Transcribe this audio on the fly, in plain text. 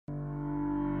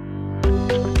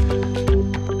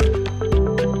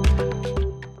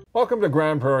Welcome to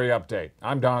Grand Prairie Update.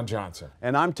 I'm Don Johnson.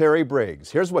 And I'm Terry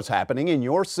Briggs. Here's what's happening in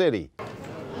your city.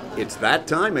 It's that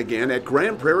time again at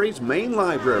Grand Prairie's main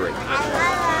library.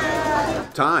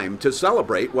 Time to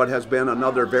celebrate what has been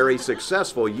another very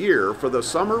successful year for the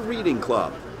Summer Reading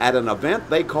Club at an event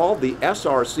they call the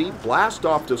SRC Blast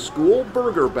Off to School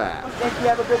Burger Bash. Thank you.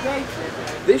 Have a good day.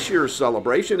 This year's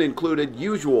celebration included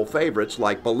usual favorites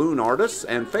like balloon artists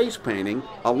and face painting,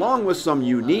 along with some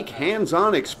unique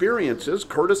hands-on experiences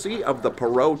courtesy of the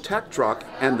Prairie Tech Truck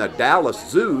and the Dallas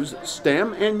Zoo's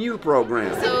STEM and U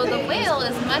program. So the whale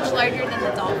is much larger than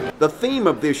the dolphin. The theme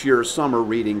of this year's Summer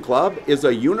Reading Club is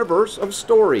a universe of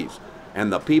stories,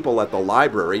 and the people at the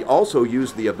library also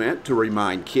use the event to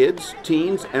remind kids,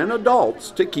 teens, and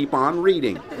adults to keep on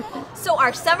reading. So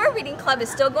our Summer Reading Club is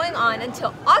still going on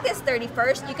until August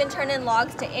 31st. You can turn in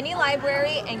logs to any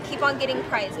library and keep on getting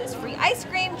prizes. Free ice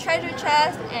cream, treasure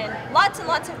chest, and lots of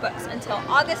books until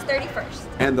August 31st.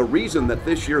 And the reason that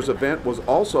this year's event was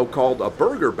also called a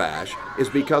Burger Bash is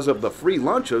because of the free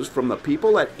lunches from the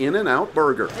people at In-N-Out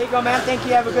Burger. There you go, man. Thank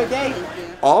you. Have a good day.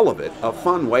 All of it a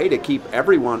fun way to keep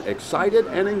everyone excited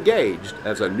and engaged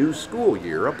as a new school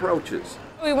year approaches.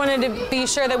 We wanted to be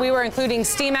sure that we were including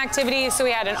STEAM activities, so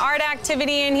we had an art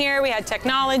activity in here, we had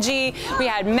technology, we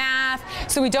had math.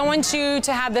 So we don't want you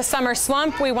to have the summer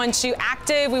slump, we want you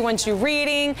active, we want you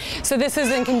reading. So this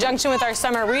is in conjunction with our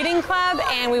Summer Reading Club,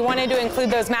 and we wanted to include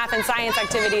those math and science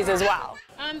activities as well.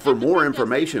 For more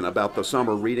information about the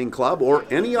Summer Reading Club or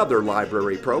any other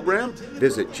library program,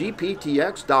 visit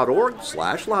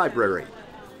gptx.org/library.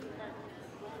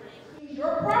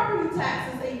 Your property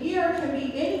taxes a year can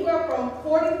be anywhere from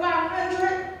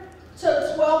 $4,500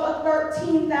 to $12,000 or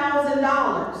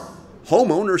 $13,000.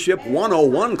 Homeownership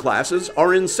 101 classes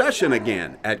are in session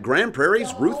again at Grand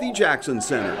Prairie's Ruthie Jackson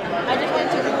Center.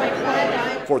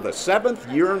 For the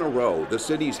 7th year in a row, the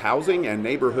city's Housing and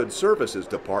Neighborhood Services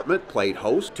Department played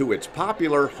host to its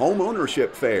popular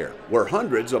Homeownership Fair, where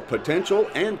hundreds of potential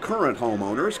and current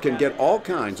homeowners can get all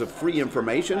kinds of free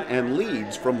information and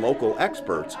leads from local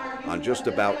experts on just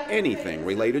about anything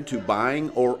related to buying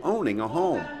or owning a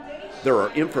home. There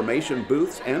are information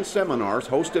booths and seminars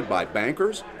hosted by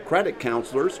bankers, credit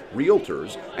counselors,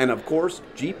 realtors, and of course,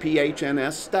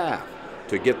 GPHNS staff,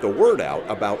 to get the word out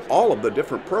about all of the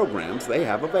different programs they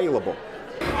have available.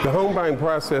 The home buying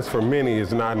process for many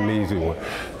is not an easy one.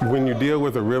 When you deal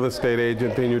with a real estate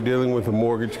agent, then you're dealing with a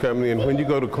mortgage company, and when you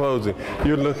go to closing,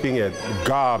 you're looking at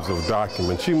gobs of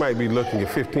documents. You might be looking at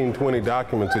 15, 20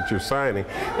 documents that you're signing,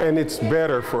 and it's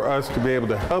better for us to be able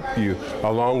to help you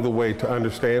along the way to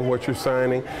understand what you're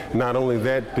signing. Not only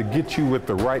that, to get you with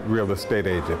the right real estate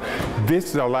agent.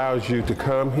 This allows you to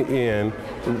come in,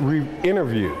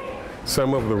 interview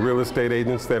some of the real estate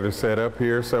agents that are set up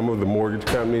here, some of the mortgage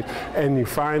companies, and you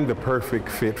find the perfect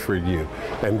fit for you.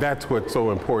 And that's what's so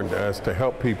important to us, to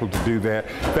help people to do that.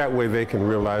 That way they can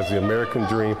realize the American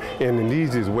dream in the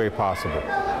easiest way possible.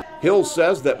 Hills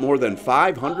says that more than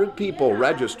 500 people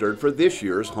registered for this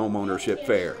year's homeownership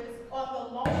fair.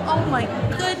 Oh my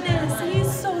goodness,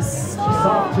 he's so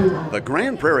soft. The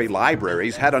Grand Prairie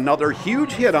Libraries had another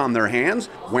huge hit on their hands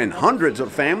when hundreds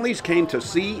of families came to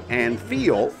see and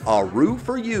feel A Roo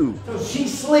for You. She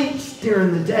sleeps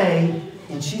during the day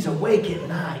and she's awake at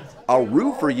night. A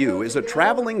Roo for You is a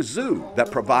traveling zoo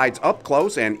that provides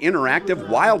up-close and interactive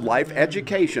wildlife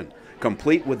education,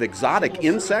 complete with exotic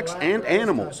insects and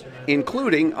animals,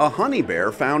 including a honey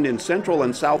bear found in Central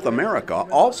and South America,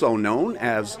 also known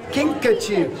as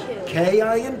Kinkajou,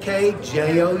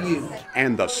 Kinkajou.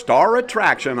 And the star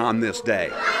attraction on this day,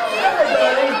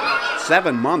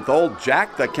 7-month-old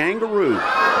Jack the kangaroo.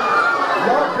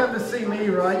 Y'all come to see me,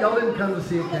 right? Y'all didn't come to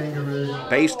see a kangaroo.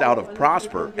 Based out of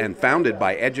Prosper and founded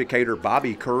by educator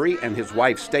Bobby Curry and his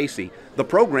wife Stacy, the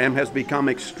program has become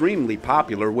extremely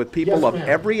popular with people of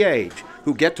every age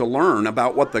who get to learn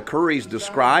about what the Currys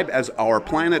describe as our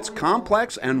planet's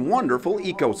complex and wonderful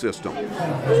ecosystem.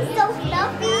 He's so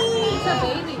fluffy. He's a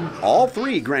baby. All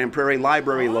 3 Grand Prairie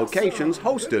Library locations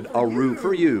hosted A Roo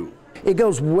for You. It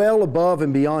goes well above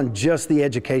and beyond just the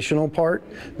educational part.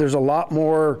 There's a lot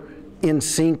more in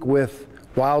sync with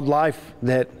wildlife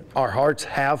that our hearts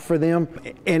have for them.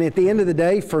 And at the end of the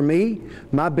day, for me,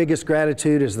 my biggest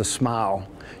gratitude is the smile.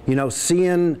 You know,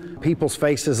 seeing people's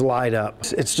faces light up.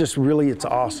 It's just really, it's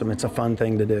awesome. It's a fun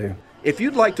thing to do. If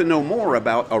you'd like to know more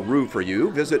about A Roo for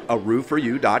You, visit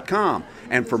arooforyou.com.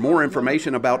 And for more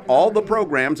information about all the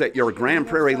programs at your Grand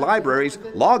Prairie libraries,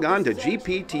 log on to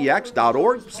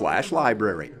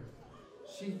gptx.org/library.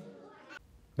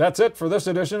 That's it for this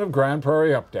edition of Grand Prairie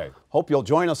Update. Hope you'll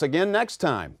join us again next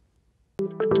time.